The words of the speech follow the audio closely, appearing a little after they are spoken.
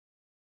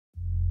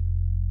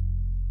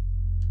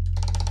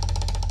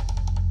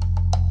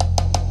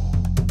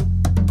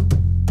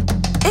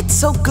It's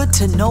so good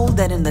to know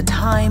that in the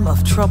time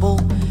of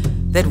trouble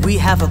that we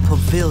have a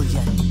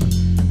pavilion.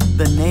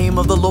 The name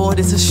of the Lord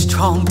is a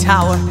strong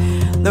tower.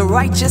 The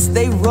righteous,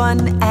 they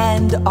run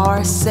and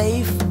are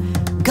safe.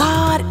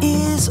 God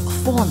is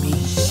for me.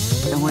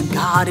 And when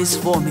God is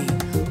for me,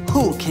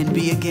 who can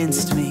be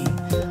against me?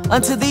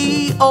 Unto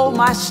thee, O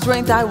my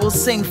strength, I will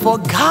sing. For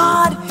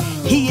God,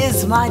 he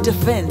is my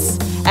defense.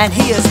 And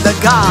he is the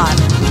God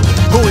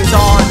who is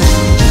on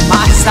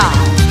my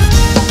side.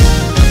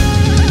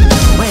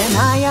 When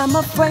I am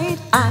afraid,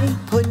 I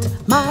put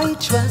my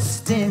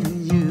trust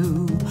in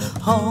you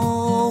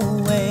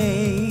always.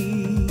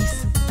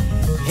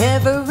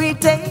 Every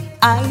day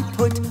I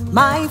put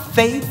my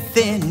faith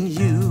in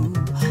you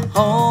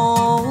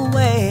always.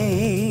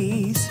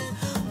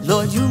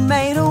 Lord, you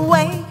made a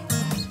way,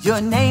 your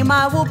name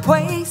I will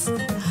praise.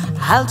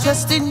 I'll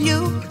trust in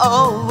you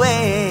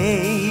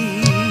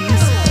always.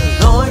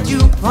 Lord, you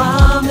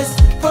promised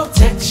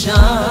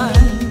protection.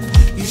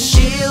 You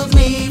shield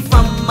me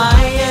from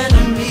my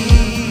enemies.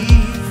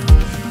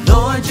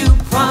 Lord, you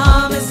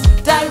promised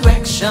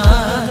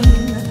direction.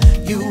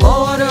 You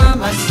order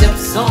my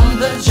steps on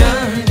the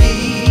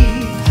journey.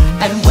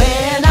 And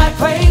when I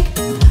pray,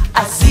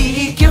 I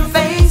seek your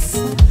face.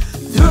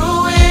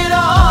 Through it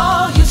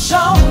all, you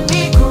show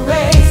me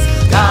grace.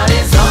 God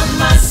is on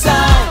my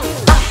side.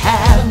 I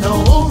have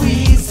no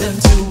reason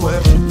to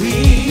worry,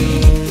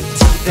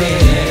 to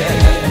fear.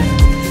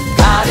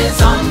 God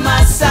is on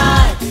my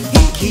side.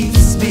 He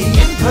keeps me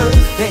in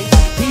perfect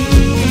peace.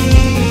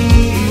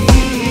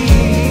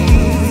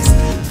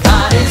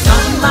 God is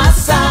on my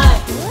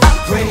side. I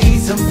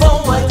praise him for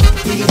what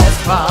he has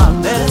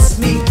promised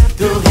me.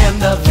 Through him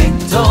the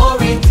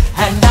victory,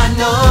 and I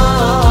know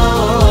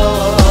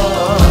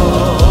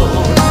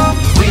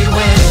we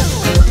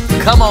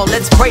win. Come on,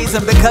 let's praise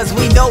him because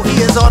we know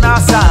he is on our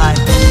side.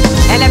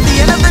 And at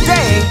the end of the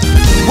day,